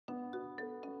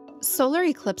Solar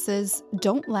eclipses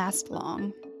don't last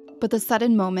long, but the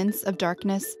sudden moments of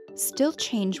darkness still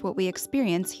change what we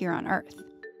experience here on Earth.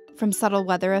 From subtle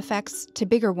weather effects to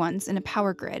bigger ones in a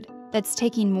power grid that's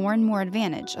taking more and more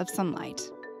advantage of sunlight.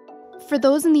 For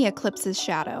those in the eclipse's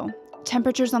shadow,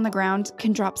 temperatures on the ground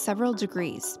can drop several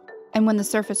degrees, and when the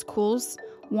surface cools,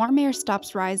 warm air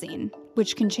stops rising,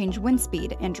 which can change wind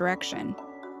speed and direction.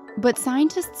 But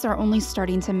scientists are only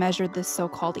starting to measure this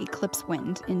so-called eclipse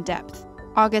wind in depth.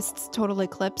 August's total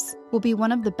eclipse will be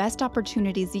one of the best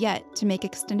opportunities yet to make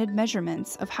extended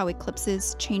measurements of how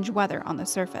eclipses change weather on the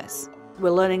surface.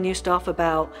 We're learning new stuff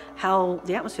about how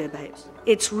the atmosphere behaves.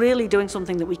 It's really doing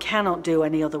something that we cannot do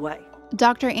any other way.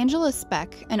 Dr. Angela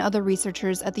Speck and other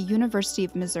researchers at the University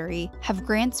of Missouri have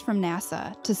grants from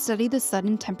NASA to study the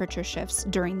sudden temperature shifts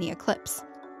during the eclipse.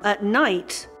 At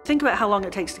night, think about how long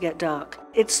it takes to get dark.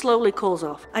 It slowly cools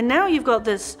off. And now you've got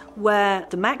this where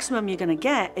the maximum you're going to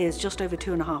get is just over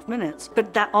 2.5 minutes,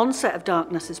 but that onset of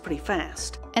darkness is pretty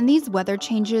fast. And these weather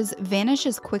changes vanish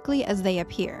as quickly as they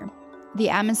appear.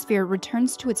 The atmosphere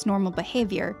returns to its normal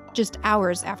behavior just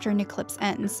hours after an eclipse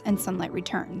ends and sunlight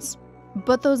returns.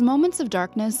 But those moments of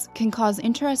darkness can cause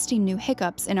interesting new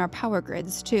hiccups in our power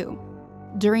grids, too.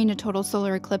 During a total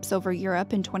solar eclipse over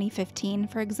Europe in 2015,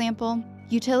 for example,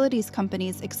 utilities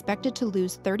companies expected to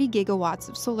lose 30 gigawatts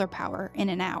of solar power in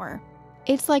an hour.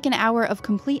 It's like an hour of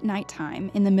complete nighttime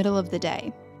in the middle of the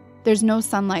day. There's no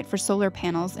sunlight for solar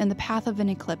panels in the path of an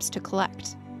eclipse to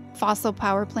collect. Fossil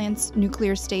power plants,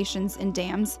 nuclear stations, and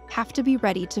dams have to be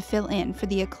ready to fill in for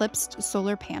the eclipsed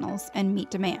solar panels and meet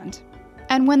demand.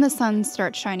 And when the sun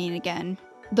starts shining again,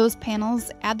 those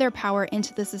panels add their power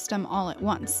into the system all at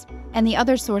once, and the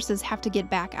other sources have to get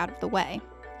back out of the way.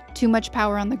 Too much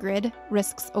power on the grid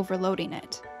risks overloading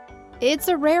it. It's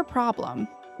a rare problem,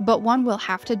 but one we'll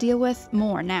have to deal with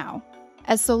more now,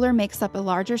 as solar makes up a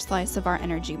larger slice of our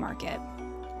energy market.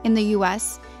 In the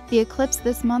US, the eclipse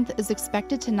this month is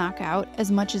expected to knock out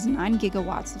as much as 9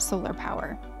 gigawatts of solar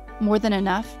power, more than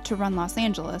enough to run Los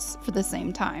Angeles for the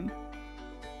same time.